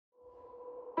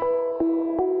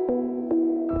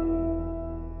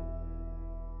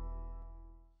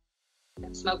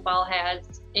Smokeball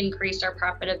has increased our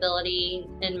profitability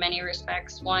in many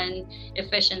respects. One,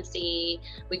 efficiency.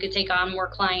 We could take on more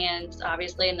clients,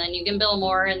 obviously, and then you can bill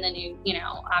more, and then you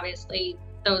know, obviously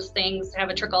those things have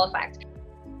a trickle effect.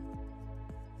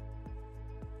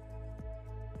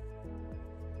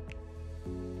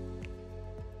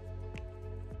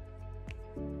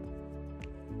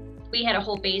 We had a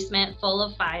whole basement full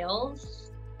of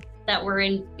files that were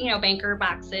in, you know, banker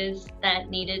boxes that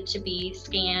needed to be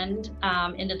scanned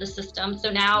into the system.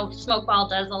 So now Smokeball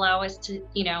does allow us to,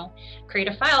 you know, create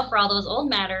a file for all those old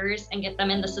matters and get them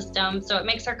in the system. So it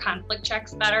makes our conflict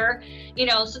checks better, you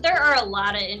know. So there are a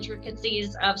lot of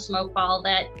intricacies of Smokeball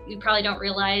that you probably don't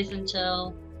realize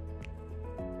until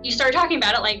you start talking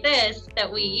about it like this,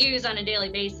 that we use on a daily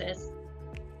basis,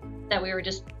 that we were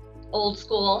just old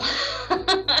school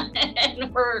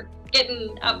and we're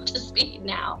getting up to speed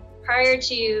now. Prior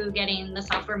to getting the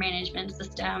software management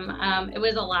system, it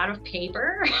was a lot of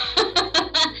paper,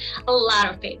 a lot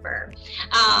of paper.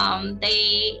 I'm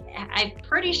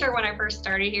pretty sure when I first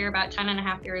started here about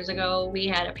 10.5 years ago, we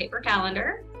had a paper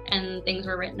calendar and things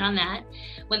were written on that.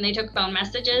 When they took phone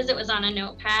messages, it was on a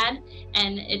notepad,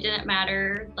 and it didn't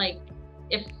matter, like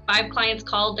if 5 clients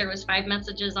called, there was 5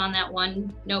 messages on that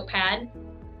one notepad.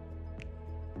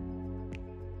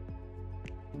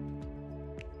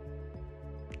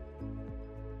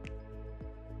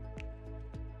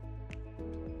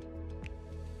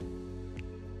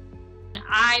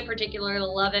 I particularly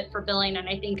love it for billing, and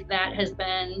I think that has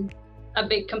been a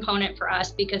big component for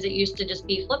us, because it used to just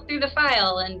be flip through the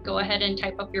file and go ahead and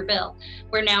type up your bill,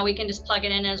 where now we can just plug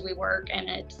it in as we work and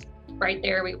it's right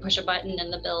there. We push a button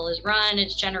and the bill is run.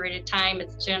 It's generated time,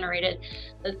 it's generated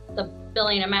the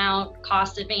billing amount,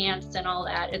 cost advanced, and all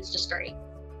that. It's just great.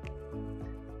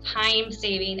 Time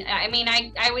saving, I mean,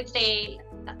 I would say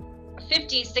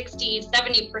 50, 60,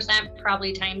 70%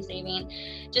 probably time saving,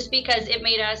 just because it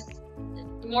made us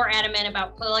more adamant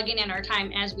about plugging in our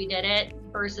time as we did it,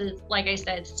 versus, like I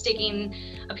said, sticking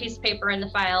a piece of paper in the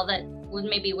file that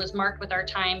maybe was marked with our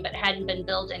time but hadn't been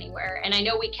billed anywhere. And I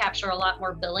know we capture a lot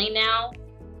more billing now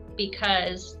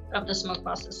because of the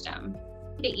Smokeball system.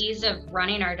 The ease of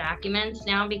running our documents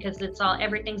now, because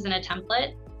everything's in a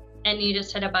template, and you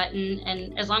just hit a button,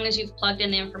 and as long as you've plugged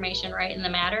in the information right in the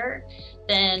matter,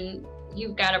 then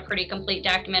you've got a pretty complete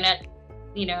document at,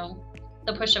 you know,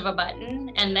 the push of a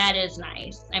button. And that is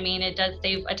nice. I mean, it does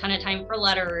save a ton of time for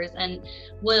letters and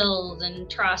wills and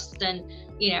trusts, and,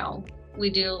 you know, we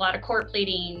do a lot of court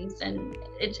pleadings, and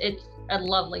it's a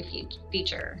lovely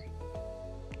feature.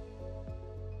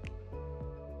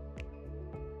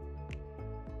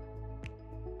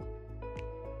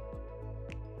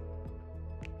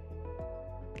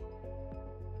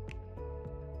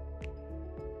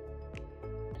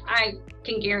 I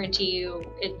can guarantee you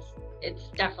it's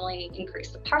definitely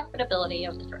increased the profitability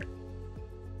of the firm.